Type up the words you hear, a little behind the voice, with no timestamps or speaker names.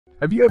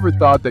Have you ever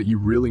thought that you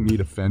really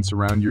need a fence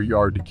around your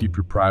yard to keep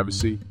your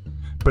privacy?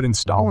 But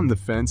installing the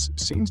fence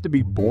seems to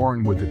be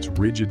boring with its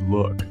rigid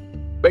look.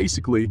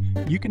 Basically,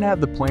 you can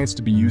have the plants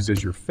to be used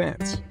as your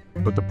fence,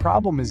 but the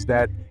problem is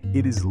that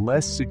it is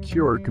less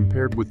secure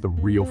compared with the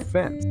real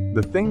fence.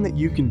 The thing that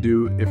you can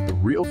do if the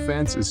real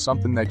fence is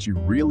something that you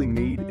really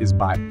need is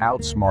by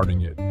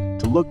outsmarting it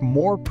to look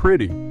more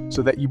pretty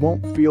so that you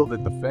won't feel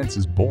that the fence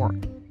is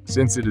boring.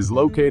 Since it is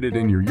located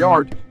in your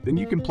yard, then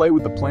you can play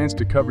with the plants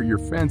to cover your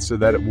fence so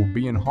that it will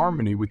be in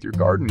harmony with your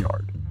garden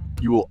yard.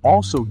 You will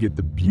also get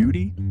the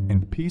beauty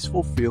and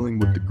peaceful feeling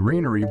with the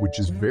greenery, which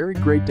is very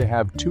great to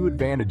have two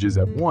advantages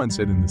at once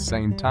and in the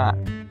same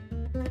time.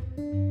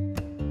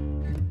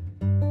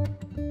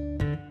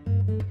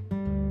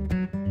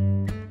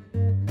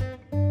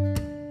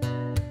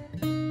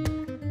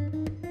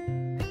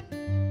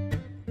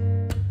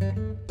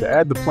 To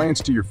add the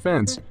plants to your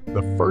fence,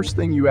 the first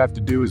thing you have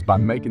to do is by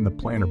making the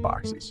planter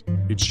boxes.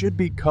 It should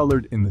be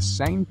colored in the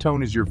same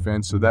tone as your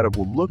fence so that it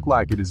will look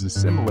like it is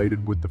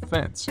assimilated with the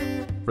fence.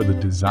 For the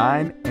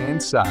design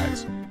and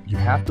size, you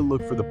have to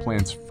look for the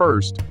plants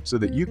first so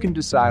that you can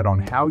decide on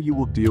how you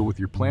will deal with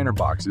your planter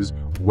boxes,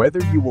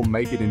 whether you will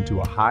make it into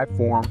a high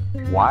form,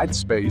 wide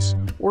space,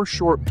 or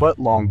short but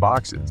long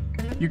boxes.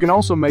 You can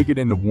also make it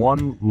into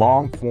one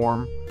long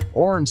form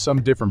or in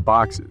some different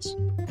boxes.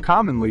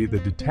 Commonly, the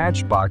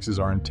detached boxes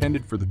are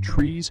intended for the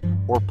trees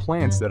or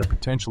plants that are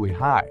potentially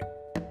high.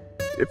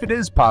 If it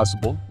is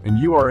possible, and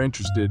you are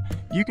interested,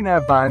 you can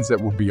have vines that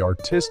will be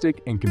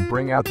artistic and can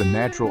bring out the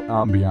natural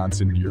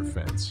ambiance into your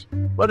fence.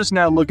 Let us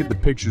now look at the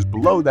pictures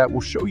below that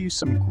will show you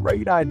some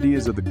great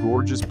ideas of the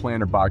gorgeous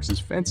planter boxes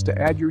fence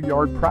to add your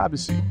yard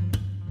privacy.